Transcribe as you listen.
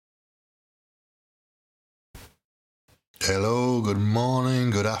Hello, good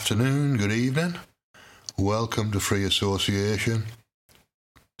morning, good afternoon, good evening. Welcome to Free Association.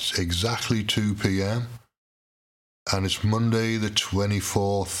 It's exactly 2 p.m. and it's Monday the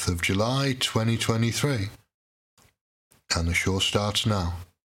 24th of July 2023. And the show starts now.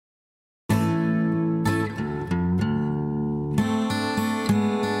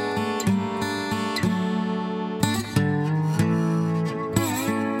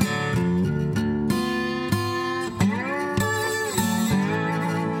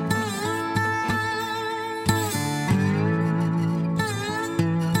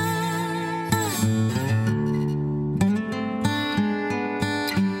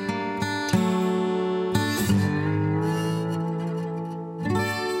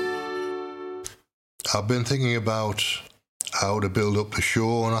 I've been thinking about how to build up the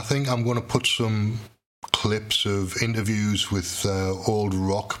show, and I think I'm going to put some clips of interviews with old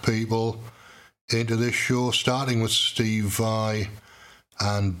rock people into this show, starting with Steve Vai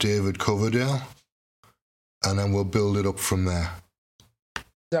and David Coverdale, and then we'll build it up from there.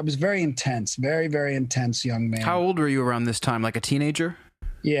 I was very intense, very, very intense young man. How old were you around this time? Like a teenager?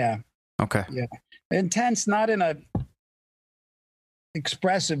 Yeah. Okay. Yeah. Intense, not in a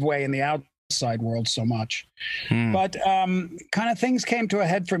expressive way in the outside world so much. But kind of things came to a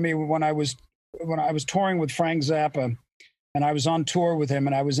head for me when I was touring with Frank Zappa, and I was on tour with him,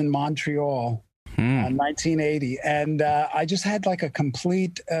 and I was in Montreal in 1980. And I just had like a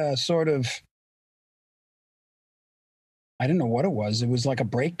complete sort of, I don't know what it was. It was like a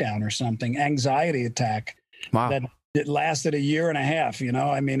breakdown or something, anxiety attack. Wow. That it lasted a year and a half, you know.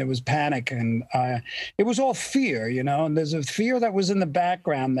 I mean, it was panic, and it was all fear, you know. And there's a fear that was in the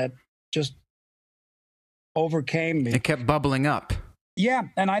background that just overcame me. It kept bubbling up. Yeah,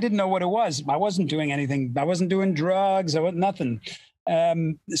 and I didn't know what it was. I wasn't doing anything. I wasn't doing drugs. I was nothing.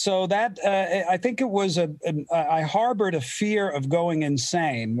 So that I think it was I harbored a fear of going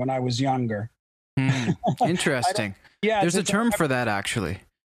insane when I was younger. Interesting. Yeah, there's a term for that, actually.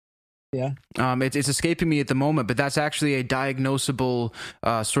 Yeah. It's escaping me at the moment, but that's actually a diagnosable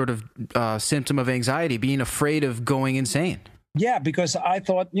sort of symptom of anxiety, being afraid of going insane. Yeah, because I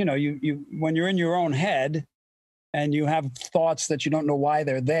thought, you know, you when you're in your own head and you have thoughts that you don't know why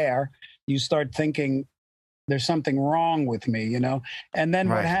they're there, you start thinking there's something wrong with me, you know. And then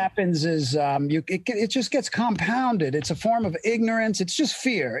what happens is it just gets compounded. It's a form of ignorance. It's just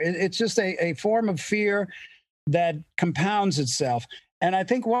fear. It's just a form of fear that compounds itself. And I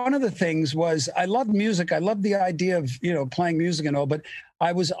think one of the things was I loved music. I loved the idea of, you know, playing music and all, but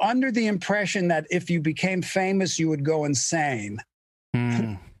I was under the impression that if you became famous, you would go insane.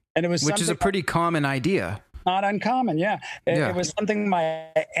 And it was which is a pretty common idea. Not uncommon, yeah. It was something my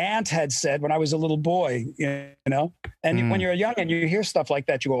aunt had said when I was a little boy, you know. And when you're young and you hear stuff like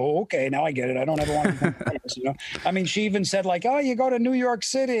that, you go, oh, okay, now I get it. I don't ever want to become famous, you know. I mean, she even said like, oh, you go to New York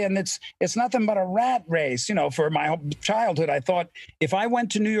City and it's nothing but a rat race. You know, for my childhood, I thought if I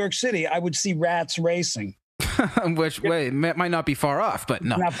went to New York City, I would see rats racing. Which might not be far off, but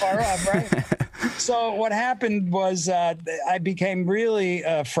no. Not far off, right? So what happened was I became really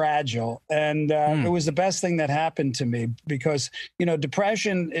fragile, and it was the best thing that happened to me because, you know,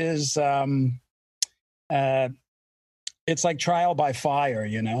 depression is it's like trial by fire,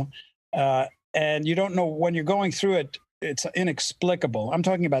 you know, and you don't know when you're going through it. It's inexplicable. I'm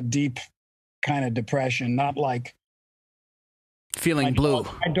talking about deep kind of depression, not like feeling blue.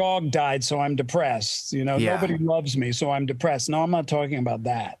 My dog died, so I'm depressed. You know, nobody loves me, so I'm depressed. No, I'm not talking about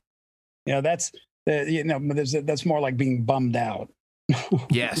that. You know, that's that's more like being bummed out.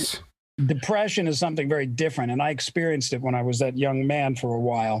 Yes. Depression is something very different, and I experienced it when I was that young man for a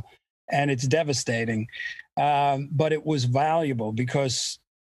while, and it's devastating. But it was valuable because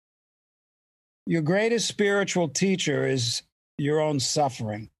your greatest spiritual teacher is your own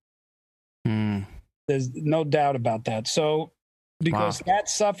suffering. There's no doubt about that. So, because that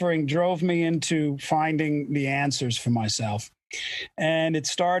suffering drove me into finding the answers for myself. And it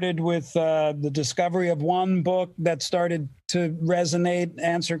started with the discovery of one book that started to resonate,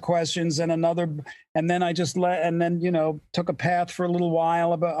 answer questions, and another. And then I just took a path for a little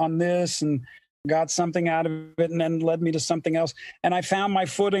while on this and got something out of it, and then led me to something else. And I found my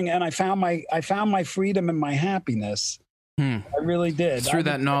footing, and I found my freedom and my happiness. I really did. Through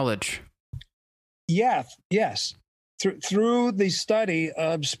that knowledge. Yes. Through the study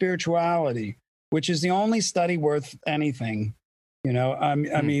of spirituality, which is the only study worth anything. You know, I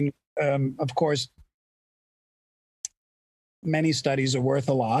mean, of course, many studies are worth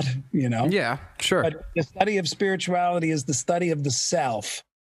a lot, you know. Yeah, sure. But the study of spirituality is the study of the self.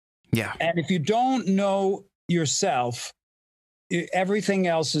 Yeah. And if you don't know yourself, everything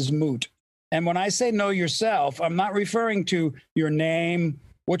else is moot. And when I say know yourself, I'm not referring to your name,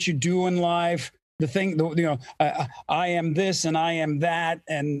 what you do in life, the thing, I am this and I am that.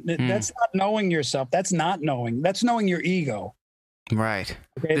 And that's not knowing yourself. That's not knowing. That's knowing your ego. Right.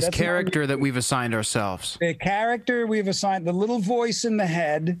 Okay, this character that we've assigned ourselves. The character we've assigned, the little voice in the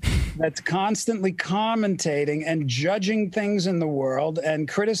head that's constantly commentating and judging things in the world and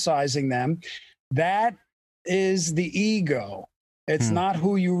criticizing them, that is the ego. It's not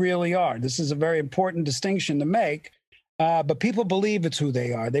who you really are. This is a very important distinction to make. But people believe it's who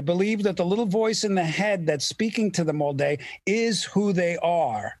they are. They believe that the little voice in the head that's speaking to them all day is who they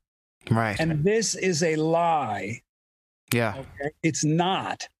are. Right. And this is a lie. Yeah. Okay? It's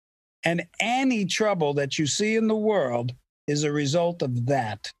not. And any trouble that you see in the world is a result of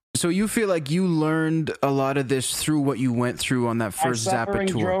that. So you feel like you learned a lot of this through what you went through on that first Zappa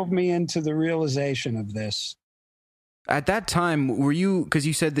tour? Drove me into the realization of this. At that time, were you, because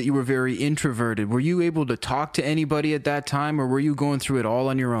you said that you were very introverted, were you able to talk to anybody at that time, or were you going through it all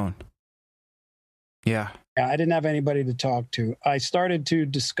on your own? Yeah. I didn't have anybody to talk to. I started to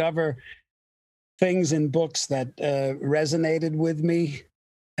discover things in books that resonated with me,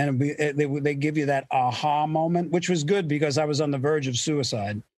 and they give you that aha moment, which was good because I was on the verge of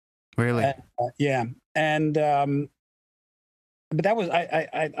suicide. Really? Yeah. And but that was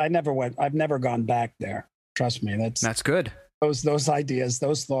I never went. I've never gone back there. Trust me. That's good. Those ideas,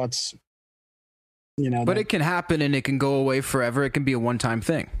 those thoughts, But it can happen and it can go away forever. It can be a one-time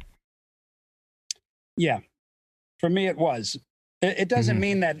thing. Yeah. For me, it was. It doesn't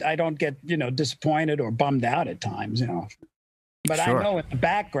mean that I don't get, disappointed or bummed out at times, But sure. I know in the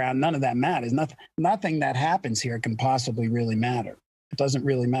background, none of that matters. Nothing that happens here can possibly really matter. It doesn't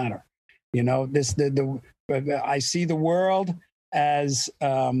really matter. I see the world as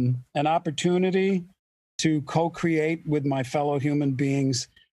an opportunity to co-create with my fellow human beings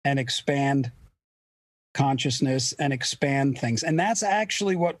and expand consciousness and expand things. And that's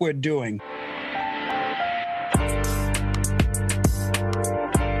actually what we're doing.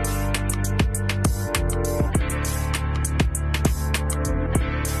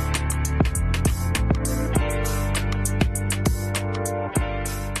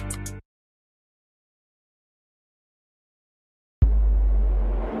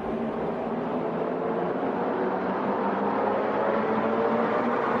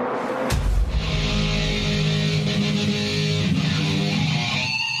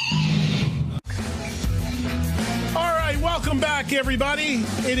 Everybody,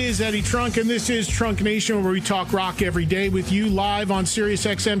 it is Eddie Trunk, and this is Trunk Nation, where we talk rock every day with you live on Sirius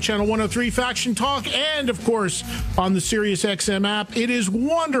XM Channel 103 Faction Talk, and of course on the Sirius XM app. It is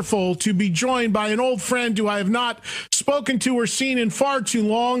wonderful to be joined by an old friend who I have not spoken to or seen in far too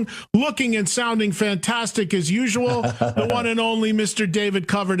long, looking and sounding fantastic as usual, the one and only Mr. David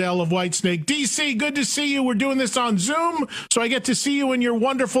Coverdale of Whitesnake. DC, good to see you. We're doing this on Zoom, so I get to see you in your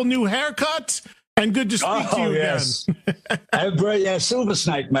wonderful new haircut. And good to speak to you again. Yeah, Silver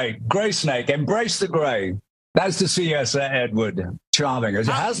Snake, mate. Grey Snake. Embrace the grey. Nice to see you, Sir Edward. Charming. It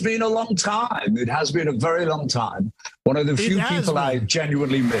has been a long time. It has been a very long time. One of the few people I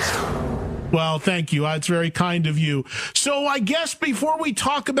genuinely missed. Well, thank you. It's very kind of you. So I guess before we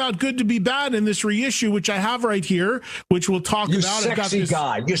talk about Good to Be Bad in this reissue, which I have right here, which we'll talk about. You sexy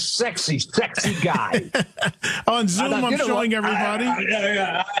guy. On Zoom, I'm showing everybody.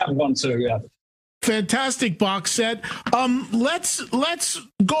 I have one too, yeah. Fantastic box set. Let's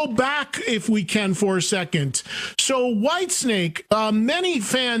go back, if we can, for a second. So Whitesnake, many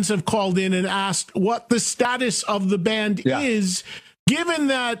fans have called in and asked what the status of the band is, given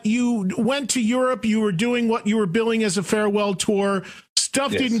that you went to Europe, you were doing what you were billing as a farewell tour.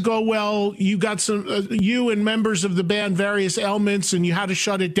 Stuff didn't go well. You got some, you and members of the band, various ailments, and you had to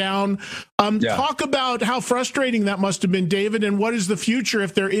shut it down. Talk about how frustrating that must have been, David, and what is the future,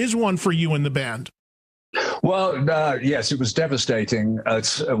 if there is one, for you and the band? Well, yes, it was devastating.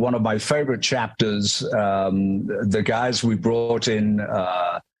 It's one of my favorite chapters. The guys we brought in,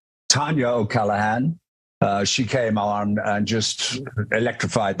 Tanya O'Callaghan, she came on and just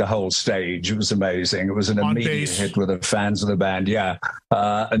electrified the whole stage. It was amazing. It was an immediate hit with the fans of the band. Yeah.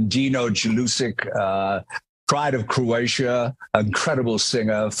 And Dino Jelusic, pride of Croatia, incredible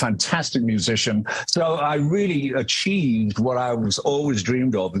singer, fantastic musician. So I really achieved what I was always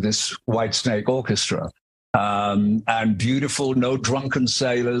dreamed of with this Whitesnake Orchestra. And beautiful, no drunken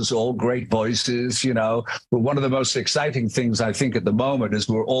sailors, all great voices, But one of the most exciting things, I think, at the moment is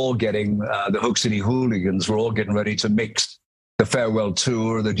we're all getting, the Hook City Hooligans, we're all getting ready to mix the farewell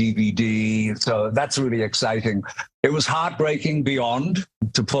tour, the DVD. So that's really exciting. It was heartbreaking beyond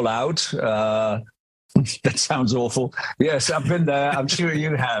to pull out. That sounds awful. Yes, I've been there. I'm sure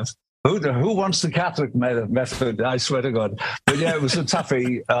you have. Who wants the Catholic method? I swear to God. But yeah, it was a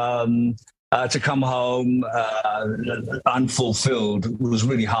toughie. To come home unfulfilled was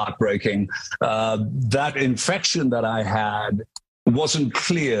really heartbreaking. That infection that I had wasn't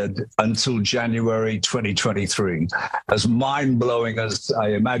cleared until January 2023, as mind-blowing as I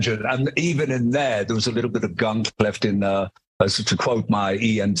imagined. And even in there was a little bit of gunk left in, as to quote my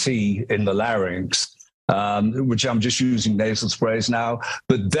ENT, in the larynx. Which I'm just using nasal sprays now.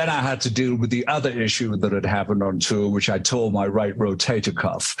 But then I had to deal with the other issue that had happened on tour, which I tore my right rotator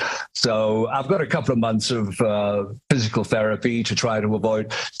cuff. So I've got a couple of months of physical therapy to try to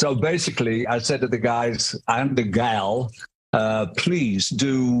avoid. So basically, I said to the guys and the gal, please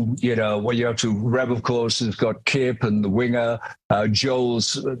do, what you have to. Reb, of course, has got Kip and the winger.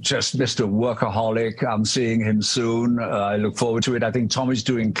 Joel's just Mr. Workaholic. I'm seeing him soon. I look forward to it. I think Tommy's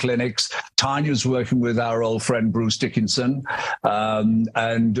doing clinics. Tanya's working with our old friend Bruce Dickinson.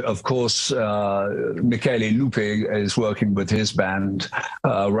 And of course, Michele Lupi is working with his band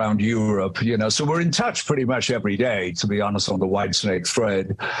around Europe. So we're in touch pretty much every day, to be honest, on the Whitesnake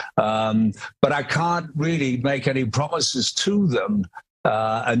thread. But I can't really make any promises to them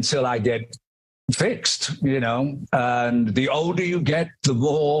until I get fixed, and the older you get, the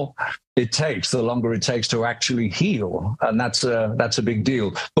more it takes, the longer it takes to actually heal. And that's a big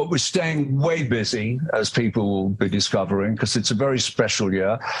deal. But we're staying way busy, as people will be discovering, because it's a very special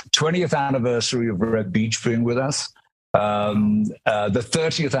year. 20th anniversary of Red Beach being with us. The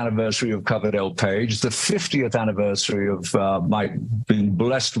 30th anniversary of Coverdale Page, the 50th anniversary of my being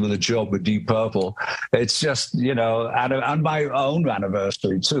blessed with a job with Deep Purple. It's just, and my own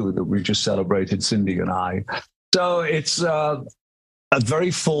anniversary too, that we just celebrated, Cindy and I. So it's a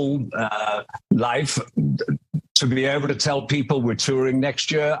very full life. To be able to tell people we're touring next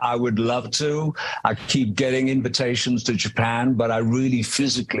year, I would love to. I keep getting invitations to Japan, but I really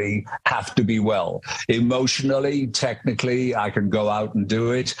physically have to be well. Emotionally, technically, I can go out and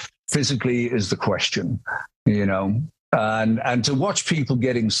do it. Physically is the question, And to watch people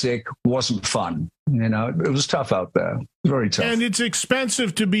getting sick wasn't fun. It was tough out there. Very tough. And it's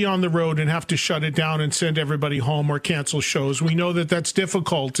expensive to be on the road and have to shut it down and send everybody home or cancel shows. We know that that's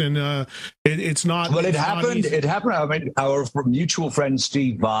difficult, and it's not. Well, it happened. It happened. I mean, our mutual friend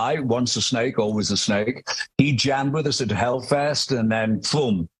Steve Vai, once a snake, always a snake. He jammed with us at Hellfest, and then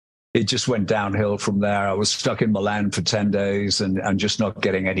boom. It just went downhill from there. I was stuck in Milan for 10 days and just not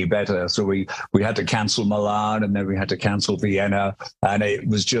getting any better. So we had to cancel Milan, and then we had to cancel Vienna. And it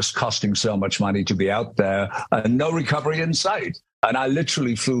was just costing so much money to be out there, and no recovery in sight. And I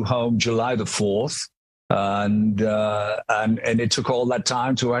literally flew home July the 4th. And it took all that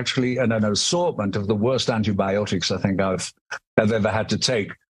time to actually, and an assortment of the worst antibiotics I think I've ever had to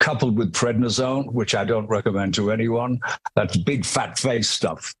take, coupled with prednisone, which I don't recommend to anyone. That's big fat face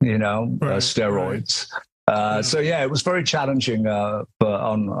stuff, steroids. Right. So yeah, it was very challenging in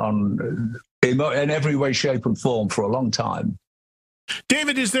every way, shape, and form for a long time.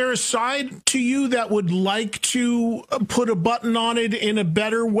 David, is there a side to you that would like to put a button on it in a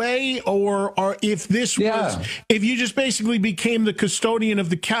better way? Or if this was, if you just basically became the custodian of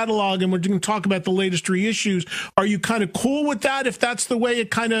the catalog and we're going to talk about the latest reissues, are you kind of cool with that if that's the way it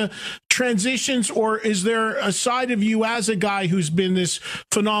kind of transitions? Or is there a side of you as a guy who's been this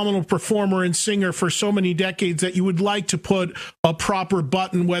phenomenal performer and singer for so many decades that you would like to put a proper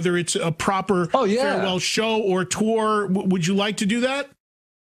button, whether it's a proper farewell show or tour? Would you like to do that?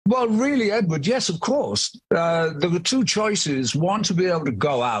 Well, really, Edward, yes, of course. There were two choices. One, to be able to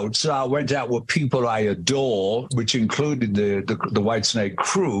go out. So I went out with people I adore, which included the Whitesnake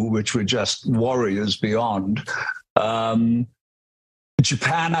crew, which were just warriors beyond.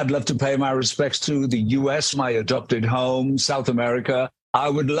 Japan, I'd love to pay my respects to. The US, my adopted home. South America, I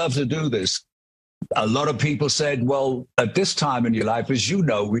would love to do this. A lot of people said, well, at this time in your life, as you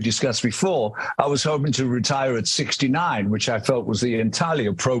know, we discussed before, I was hoping to retire at 69, which I felt was the entirely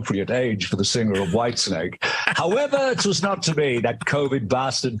appropriate age for the singer of Whitesnake. However, it was not to be, that COVID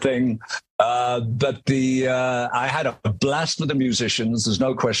bastard thing. But I had a blast with the musicians. There's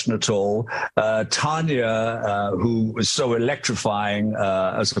no question at all. Tanya, who was so electrifying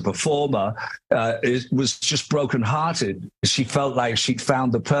as a performer, was just brokenhearted. She felt like she'd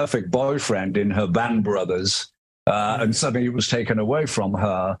found the perfect boyfriend in her band brothers. And suddenly it was taken away from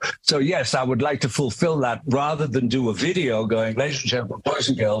her. So, yes, I would like to fulfill that rather than do a video going, ladies and gentlemen, boys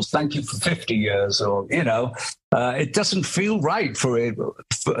and girls, thank you for 50 years. Or, it doesn't feel right for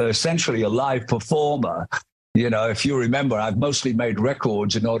essentially a live performer. If you remember, I've mostly made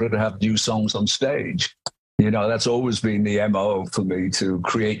records in order to have new songs on stage. That's always been the MO for me, to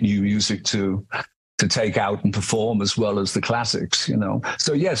create new music to to take out and perform as well as the classics, you know.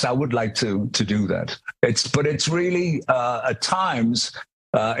 So yes, I would like to do that. But it's really at times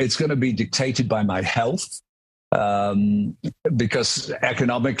it's going to be dictated by my health. Because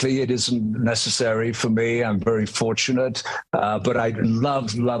economically it isn't necessary for me. I'm very fortunate, but I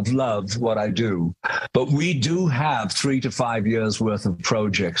love what I do. But we do have 3 to 5 years worth of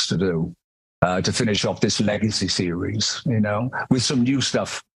projects to do to finish off this legacy series, you know, with some new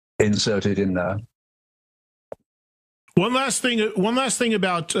stuff inserted in there. One last thing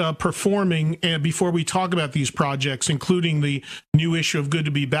about performing, and before we talk about these projects, including the new issue of Good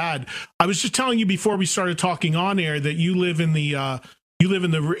to Be Bad, I was just telling you before we started talking on air that you live in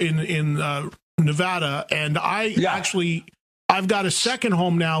Nevada, and I've got a second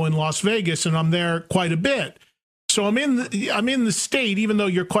home now in Las Vegas, and I'm there quite a bit. So I'm in the state, even though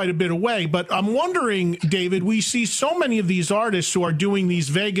you're quite a bit away. But I'm wondering, David, we see so many of these artists who are doing these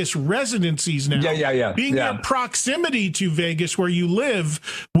Vegas residencies now. Yeah. Being in proximity to Vegas where you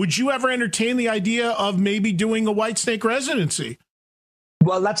live, would you ever entertain the idea of maybe doing a Whitesnake residency?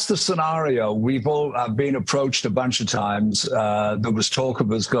 Well, that's the scenario. We've all been approached a bunch of times. There was talk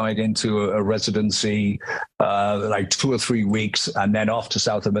of us going into a residency like 2 or 3 weeks and then off to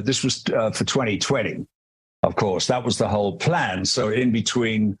South America. This was for 2020. Of course, that was the whole plan. So in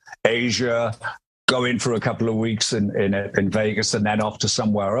between Asia, go in for a couple of weeks in Vegas and then off to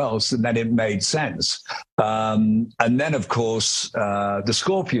somewhere else. And then it made sense. And then, of course, the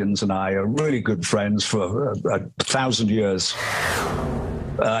Scorpions and I are really good friends for 1,000 years,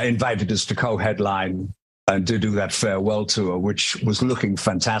 invited us to co-headline and to do that farewell tour, which was looking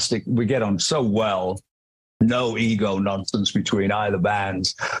fantastic. We get on so well. No ego nonsense between either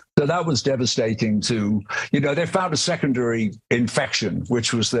bands. So that was devastating to, you know, they found a secondary infection,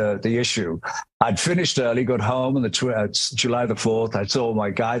 which was the issue. I'd finished early, got home on July the 4th. I saw my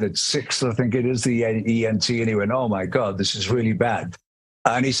guy, the 6th, I think it is, the ENT, and he went, oh my God, this is really bad.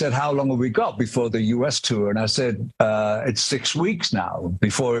 And he said, how long have we got before the US tour? And I said, it's 6 weeks now.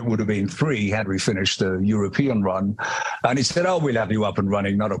 Before it would have been 3 had we finished the European run. And he said, oh, we'll have you up and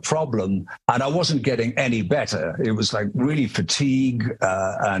running, not a problem. And I wasn't getting any better. It was like really fatigue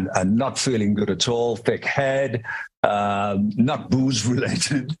and not feeling good at all, thick head, not booze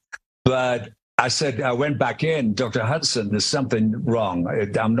related. But I said, I went back in, Dr. Hudson, there's something wrong.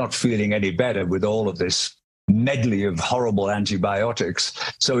 I'm not feeling any better with all of this medley of horrible antibiotics.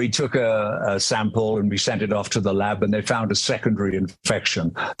 So he took a sample and we sent it off to the lab and they found a secondary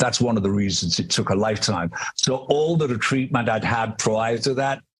infection. That's one of the reasons it took a lifetime. So all the treatment I'd had prior to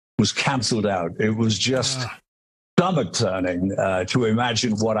that was canceled out. It was just stomach turning to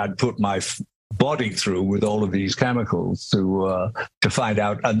imagine what I'd put my body through with all of these chemicals to find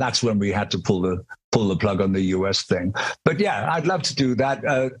out. And that's when we had to pull the plug on the US thing. But yeah, I'd love to do that.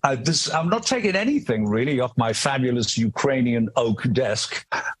 I'm not taking anything really off my fabulous Ukrainian oak desk.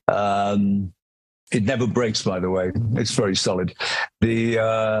 It never breaks, by the way. It's very solid.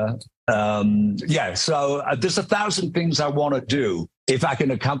 So there's 1,000 things I want to do. If I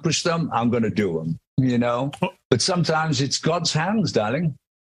can accomplish them, I'm going to do them, you know? But sometimes it's God's hands, darling.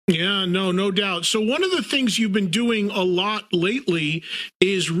 Yeah, no doubt. So one of the things you've been doing a lot lately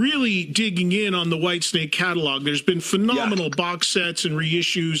is really digging in on the Whitesnake catalog. There's been phenomenal box sets and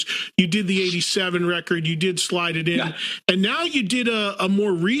reissues. You did the 87 record, you did Slide It In, and now you did a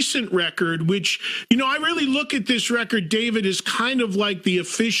more recent record, which, you know, I really look at this record, David, as kind of like the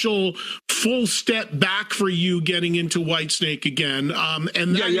official full step back for you getting into Whitesnake again.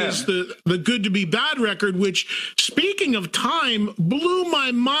 And that is the Good to Be Bad record, which, speaking of time, blew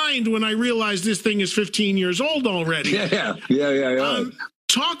my mind when I realized this thing is 15 years old already. Talk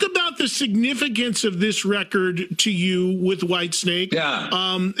about the significance of this record to you with Whitesnake.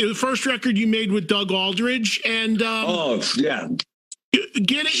 The first record you made with Doug Aldridge, and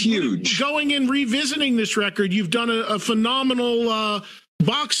huge. Going and revisiting this record, you've done a phenomenal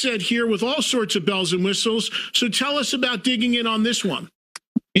box set here with all sorts of bells and whistles. So tell us about digging in on this one.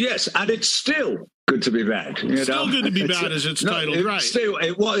 Yes, and it's still Good to Be Bad. Still Good to Be Bad, as it's titled, right?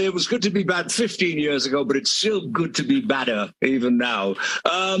 It was Good to Be Bad 15 years ago, but it's still good to be badder even now.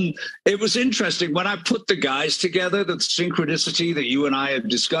 It was interesting when I put the guys together, the synchronicity that you and I have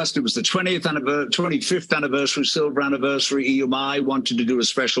discussed. It was the 25th anniversary, silver anniversary. EMI wanted to do a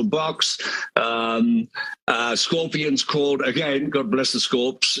special box. Scorpions called again. God bless the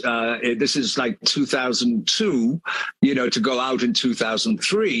Scorps. This is like 2002, you know, to go out in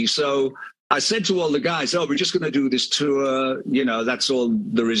 2003. So I said to all the guys, "Oh, we're just going to do this tour. You know, that's all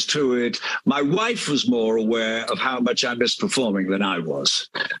there is to it." My wife was more aware of how much I missed performing than I was.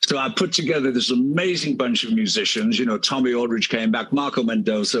 So I put together this amazing bunch of musicians. You know, Tommy Aldridge came back, Marco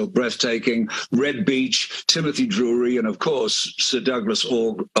Mendoza, breathtaking, Red Beach, Timothy Drury, and of course, Sir Douglas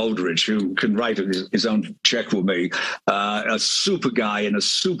Aldridge, who can write his own check with me. A super guy and a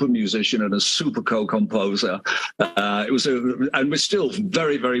super musician and a super co-composer. And we're still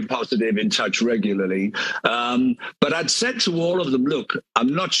very, very positive in touch regularly. But I'd said to all of them, look,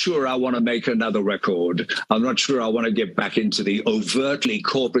 I'm not sure I want to make another record. I'm not sure I want to get back into the overtly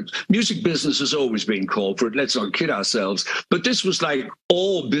corporate. Music business has always been corporate. Let's not kid ourselves. But this was like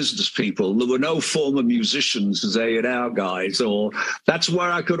all business people. There were no former musicians as A&R guys. Or that's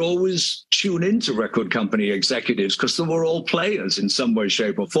where I could always tune into record company executives because they were all players in some way,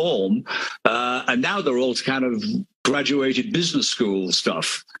 shape or form. And now they're all kind of graduated business school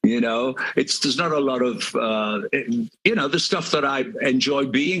stuff. You know, there's not a lot of, the stuff that I enjoy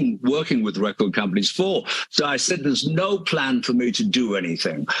working with record companies for. So I said, there's no plan for me to do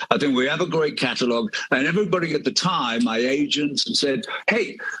anything. I think we have a great catalog. And everybody at the time, my agents, said,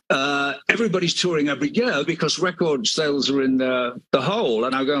 hey, everybody's touring every year because record sales are in the hole.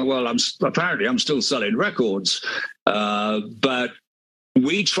 And I'm going, well, I'm still selling records. But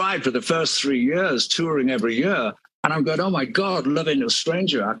we tried for the first 3 years touring every year. And I'm going, oh my God, Loving a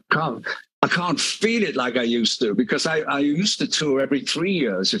Stranger. I can't feel it like I used to because I used to tour every 3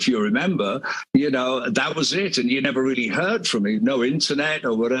 years. If you remember, you know, that was it. And you never really heard from me. No internet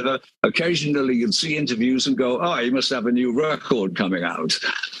or whatever. Occasionally you'd see interviews and go, oh, you must have a new record coming out.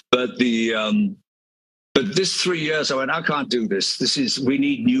 But But this 3 years, I went, I can't do this. We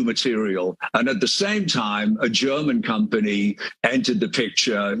need new material. And at the same time, a German company entered the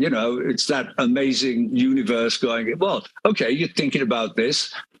picture. You know, it's that amazing universe going, well, okay, you're thinking about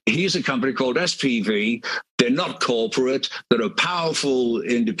this. Here's a company called SPV. They're not corporate. They're a powerful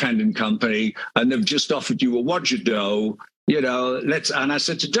independent company. And they've just offered you a wajado. You know, and I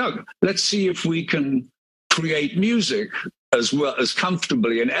said to Doug, let's see if we can create music as well as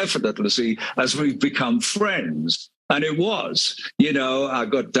comfortably and effortlessly as we've become friends. And it was, you know, I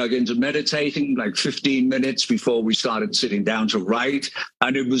got Doug into meditating like 15 minutes before we started sitting down to write.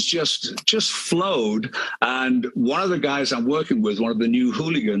 And it was just flowed. And one of the guys I'm working with, one of the new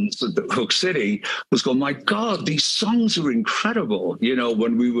hooligans at the Hook City, was going, my God, these songs are incredible, you know,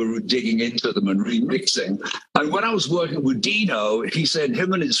 when we were digging into them and remixing. And when I was working with Dino, he said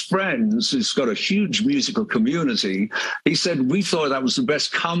him and his friends, who's got a huge musical community, he said, we thought that was the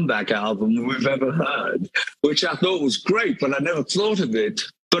best comeback album we've ever heard, which I thought was great, but I never thought of it.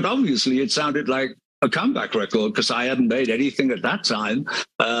 But obviously it sounded like a comeback record because I hadn't made anything at that time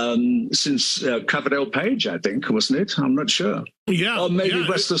since Coverdale Page, I think, wasn't it? I'm not sure. Yeah. Or maybe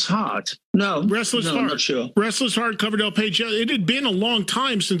Restless Heart. No. Restless Heart. I'm not sure. Restless Heart, Coverdale Page. Yeah, it had been a long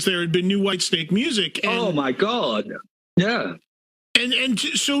time since there had been new Whitesnake music. And, oh, my God. Yeah. And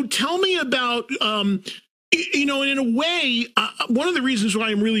so tell me about... you know, in a way, one of the reasons why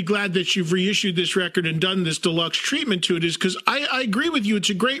I'm really glad that you've reissued this record and done this deluxe treatment to it is because I agree with you. It's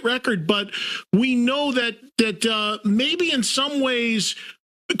a great record, but we know that maybe in some ways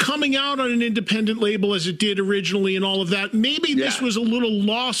coming out on an independent label as it did originally and all of that, maybe this was a little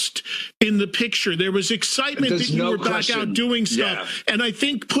lost in the picture. There was excitement that you were back out doing stuff. Yeah. And I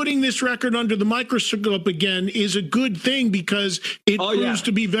think putting this record under the microscope again is a good thing because it proves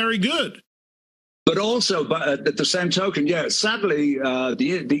to be very good. But also, at the same token, sadly,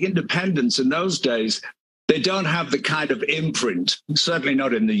 the independents in those days, they don't have the kind of imprint, certainly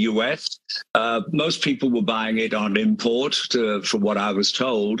not in the US. Most people were buying it on import, from what I was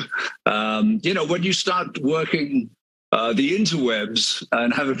told. You know, when you start working the interwebs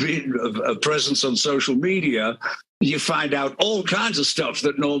and have a presence on social media, you find out all kinds of stuff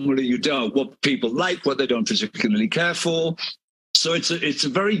that normally you don't, what people like, what they don't particularly care for. So it's a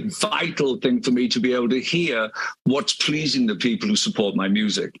very vital thing for me to be able to hear what's pleasing the people who support my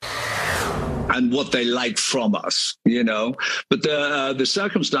music and what they like from us, you know. But the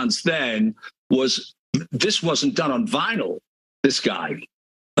circumstance then was this wasn't done on vinyl, this guy,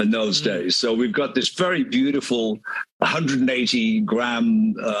 in those days. So we've got this very beautiful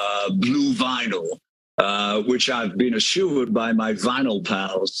 180-gram blue vinyl, which I've been assured by my vinyl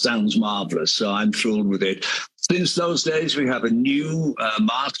pals sounds marvelous. So I'm thrilled with it. Since those days, we have a new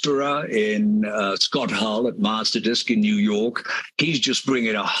masterer in Scott Hull at Master Disc in New York. He's just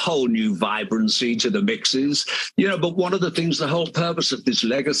bringing a whole new vibrancy to the mixes. You know, but one of the things, the whole purpose of this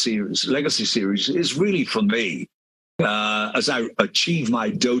Legacy series is really for me, as I achieve my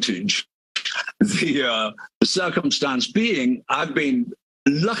dotage, the circumstance being I've been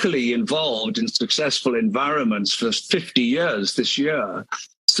luckily involved in successful environments for 50 years this year.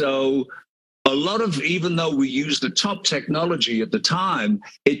 So a lot of, even though we used the top technology at the time,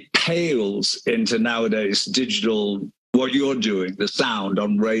 it pales into nowadays digital, what you're doing, the sound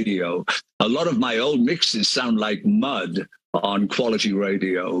on radio. A lot of my old mixes sound like mud on quality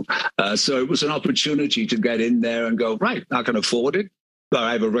radio. So it was an opportunity to get in there and go, right, I can afford it.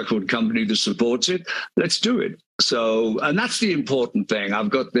 I have a record company that supports it. Let's do it. So, and that's the important thing. I've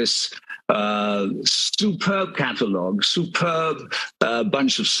got this superb catalog, superb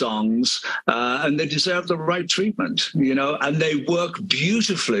bunch of songs, and they deserve the right treatment, you know, and they work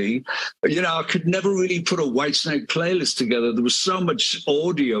beautifully. You know, I could never really put a Whitesnake playlist together. There was so much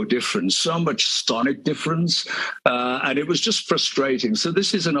audio difference, so much sonic difference, and it was just frustrating. So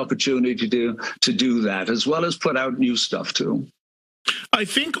this is an opportunity to do that, as well as put out new stuff too. I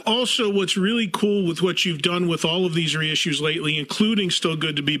think also what's really cool with what you've done with all of these reissues lately, including Still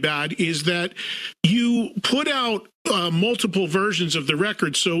Good to Be Bad, is that you put out multiple versions of the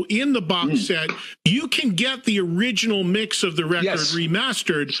record. So in the box set, you can get the original mix of the record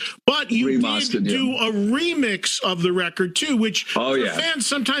remastered, but you did do a remix of the record too, which for fans,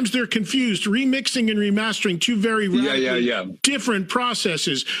 sometimes they're confused. Remixing and remastering, two very different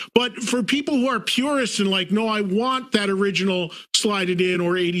processes. But for people who are purists and like, no, I want that original Slide It In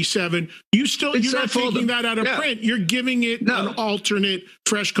or 87, you're not taking that out of print. You're giving it an alternate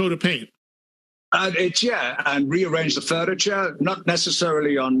fresh coat of paint. And rearrange the furniture, not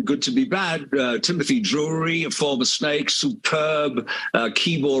necessarily on Good to Be Bad. Timothy Drury, a former Snake, superb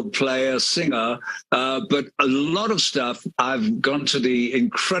keyboard player, singer, but a lot of stuff, I've gone to the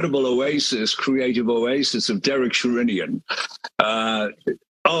incredible creative oasis of Derek Sherinian.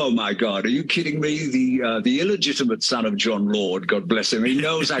 Oh my God! Are you kidding me? The illegitimate son of John Lord, God bless him. He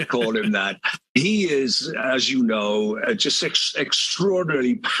knows I call him that. He is, as you know, just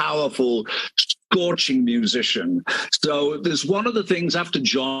extraordinarily powerful, scorching musician. So there's one of the things after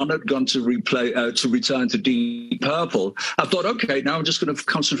John had gone to return to Deep Purple, I thought, okay, now I'm just going to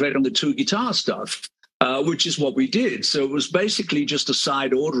concentrate on the two guitar stuff. Which is what we did. So it was basically just a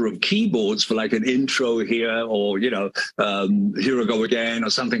side order of keyboards for like an intro here or, you know, Here I Go Again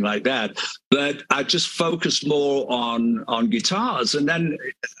or something like that. But I just focused more on guitars. And then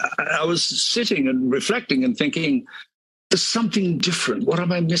I was sitting and reflecting and thinking, there's something different. What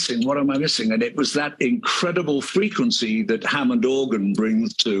am I missing? What am I missing? And it was that incredible frequency that Hammond organ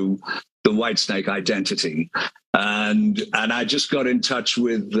brings to the Whitesnake identity. And I just got in touch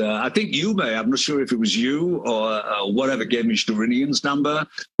with, I think you may, I'm not sure if it was you or whatever gave me Sherinian's number.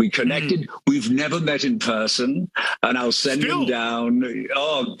 We connected. We've never met in person. And I'll send him down.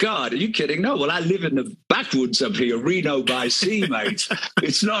 Oh, God, are you kidding? No, well, I live in the backwoods up here, Reno by sea, mate.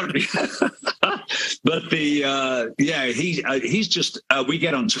 It's not. But he's just, we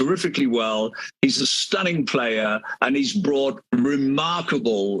get on terrifically well. He's a stunning player, and he's brought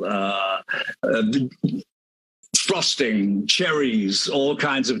remarkable frosting, cherries, all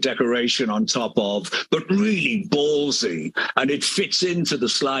kinds of decoration on top of, but really ballsy. And it fits into the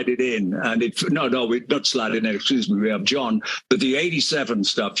Slide It In. And not Slide It In, excuse me, we have John. But the 87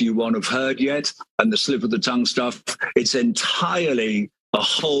 stuff you won't have heard yet, and the Slip of the Tongue stuff, it's entirely a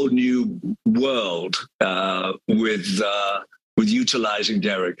whole new world with utilizing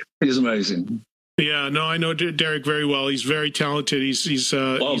Derek. He's amazing. Yeah, no, I know Derek very well. He's very talented. He's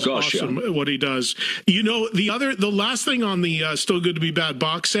awesome at what he does. You know, the last thing on the Still Good to Be Bad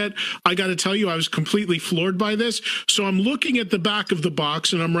box set, I got to tell you, I was completely floored by this. So I'm looking at the back of the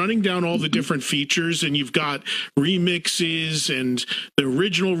box and I'm running down all the different features, and you've got remixes and the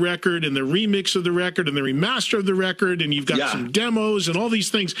original record and the remix of the record and the remaster of the record, and you've got some demos and all these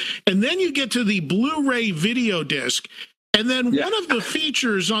things. And then you get to the Blu-ray video disc. And then one of the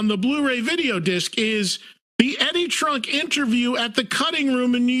features on the Blu-ray video disc is the Eddie Trunk interview at the Cutting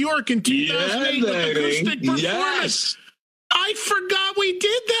Room in New York in 2008 with acoustic performance. Yes. I forgot we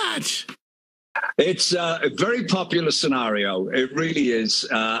did that. It's a very popular scenario. It really is.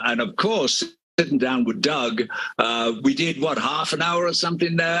 And of course, sitting down with Doug, we did half an hour or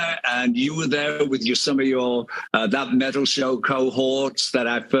something there, and you were there with some of your that metal show cohorts that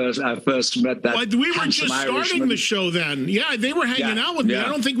I first met. That we were just starting the show then. Yeah, they were hanging out with me. I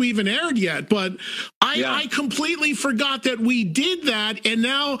don't think we even aired yet, but I completely forgot that we did that, and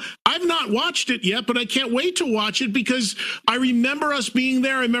now I've not watched it yet, but I can't wait to watch it because I remember us being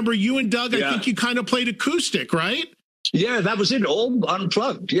there. I remember you and Doug. I think you kind of played acoustic, right? Yeah, that was it, all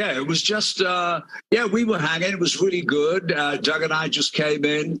unplugged. Yeah, it was just, we were hanging. It was really good. Doug and I just came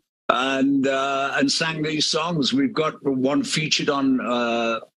in. and sang these songs. We've got one featured on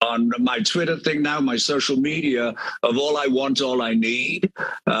my Twitter thing now, my social media, of All I Want, All I Need.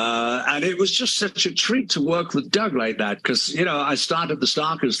 And it was just such a treat to work with Doug like that, because, you know, I started the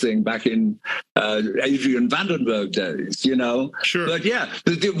Starkers thing back in Adrian Vandenberg days, you know. Sure. But yeah,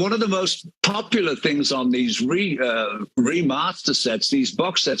 one of the most popular things on these remaster sets, these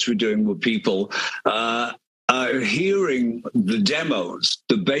box sets we're doing with people, hearing the demos,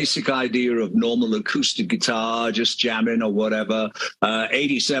 the basic idea of normal acoustic guitar, just jamming or whatever.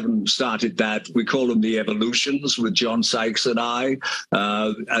 87 started that. We call them the Evolutions with John Sykes and I.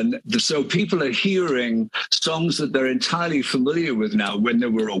 So people are hearing songs that they're entirely familiar with now when they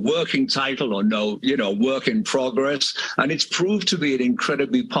were a working title or no, you know, work in progress. And it's proved to be an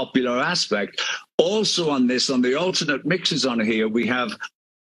incredibly popular aspect. Also on this, on the alternate mixes on here, we have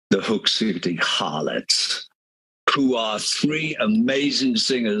the Hook City Harlots, who are three amazing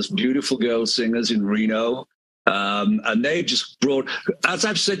singers, beautiful girl singers in Reno. And they've just brought, as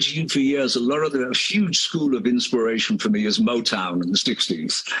I've said to you for years, a huge school of inspiration for me is Motown in the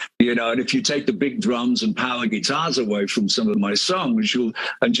 60s. You know, and if you take the big drums and power guitars away from some of my songs,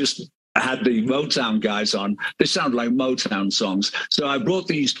 and just had the Motown guys on, they sound like Motown songs. So I brought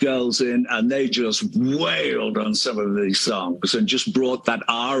these girls in and they just wailed on some of these songs and just brought that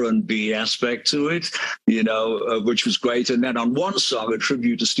R&B aspect to it, you know, which was great. And then on one song, a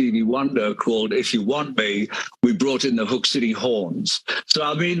tribute to Stevie Wonder called If You Want Me, we brought in the Hook City Horns. So,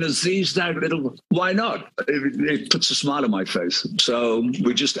 I mean, there's these that little, why not? It puts a smile on my face. So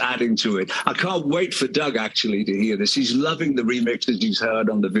we're just adding to it. I can't wait for Doug actually to hear this. He's loving the remixes he's heard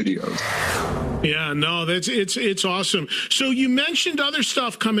on the videos. Yeah, no, it's awesome. So you mentioned other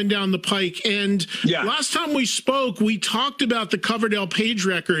stuff coming down the pike, and last time we spoke, we talked about the Coverdale Page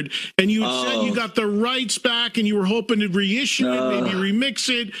record, and you had said you got the rights back, and you were hoping to reissue it, maybe remix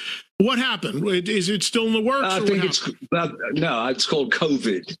it. What happened? Is it still in the works? I think it's called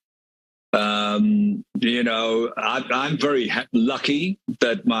COVID. You know, I'm very lucky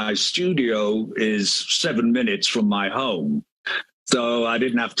that my studio is 7 minutes from my home. So I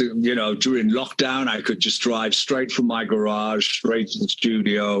didn't have to, you know, during lockdown, I could just drive straight from my garage, straight to the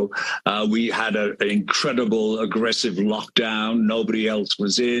studio. We had an incredible, aggressive lockdown. Nobody else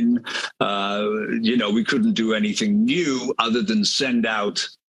was in. You know, we couldn't do anything new other than send out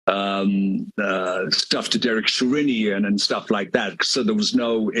stuff to Derek Sherinian and stuff like that. So there was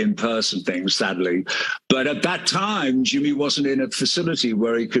no in-person thing, sadly. But at that time, Jimmy wasn't in a facility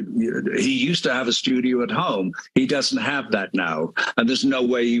where he used to have a studio at home. He doesn't have that now. And there's no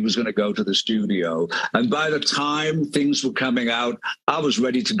way he was going to go to the studio. And by the time things were coming out, I was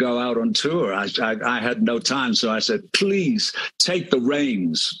ready to go out on tour. I had no time. So I said, please take the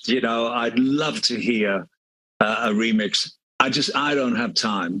reins. You know, I'd love to hear a remix. I don't have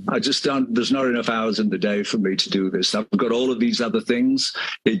time. There's not enough hours in the day for me to do this. I've got all of these other things.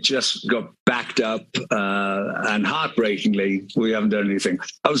 It just got backed up, and heartbreakingly, we haven't done anything.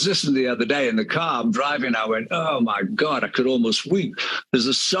 I was listening the other day in the car, I'm driving, I went, oh my God, I could almost weep. There's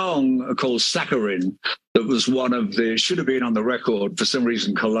a song called Saccharin that was should have been on the record. For some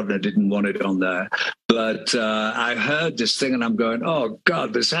reason, Kolodner didn't want it on there. But I heard this thing and I'm going, oh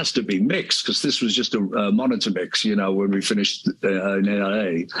God, this has to be mixed, because this was just a monitor mix, you know, when we finished in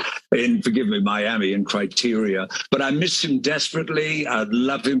LA, forgive me, Miami and Criteria. But I miss him desperately. I'd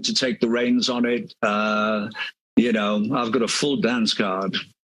love him to take the reins on it. You know, I've got a full dance card.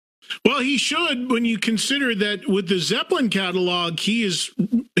 Well, he should, when you consider that with the Zeppelin catalog, he has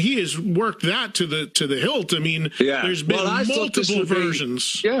worked that to the hilt. I mean, there's been multiple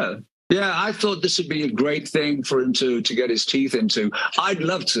versions. Yeah, I thought this would be a great thing for him to get his teeth into. I'd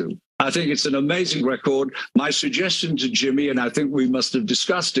love to. I think it's an amazing record. My suggestion to Jimmy, and I think we must have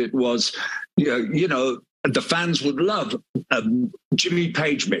discussed it, was, you know, the fans would love a Jimmy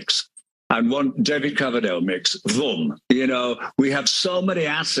Page mix and one David Coverdale mix. Boom. You know, we have so many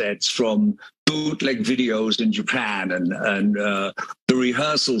assets from bootleg videos in Japan and the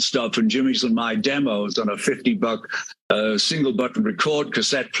rehearsal stuff and Jimmy's and my demos on a $50 single button record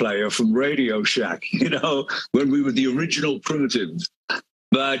cassette player from Radio Shack, you know, when we were the original Primitives.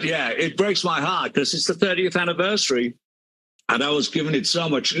 But yeah, it breaks my heart because it's the 30th anniversary and I was giving it so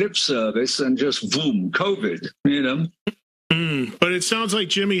much lip service and just boom, COVID, you know. But it sounds like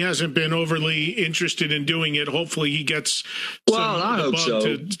Jimmy hasn't been overly interested in doing it. Hopefully he gets I hope so.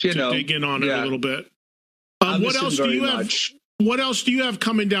 to dig in on it a little bit. What else do you have? What else do you have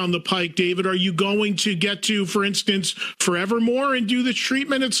coming down the pike, David? Are you going to get to, for instance, Forevermore and do the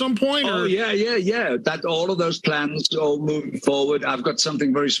treatment at some point? Oh, yeah. That all of those plans all moving forward. I've got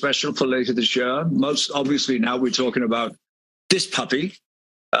something very special for later this year. Most obviously now we're talking about this puppy.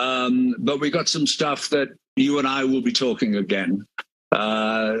 But we got some stuff that you and I will be talking again.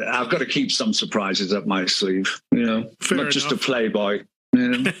 I've got to keep some surprises up my sleeve, Fair not just enough. a playboy.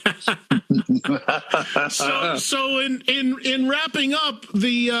 So in wrapping up,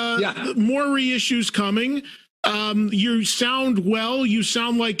 the more reissues coming. You sound well. You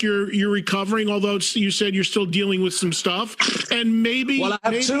sound like you're recovering, although you said you're still dealing with some stuff, and maybe I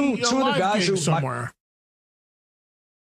have two of the guys who somewhere.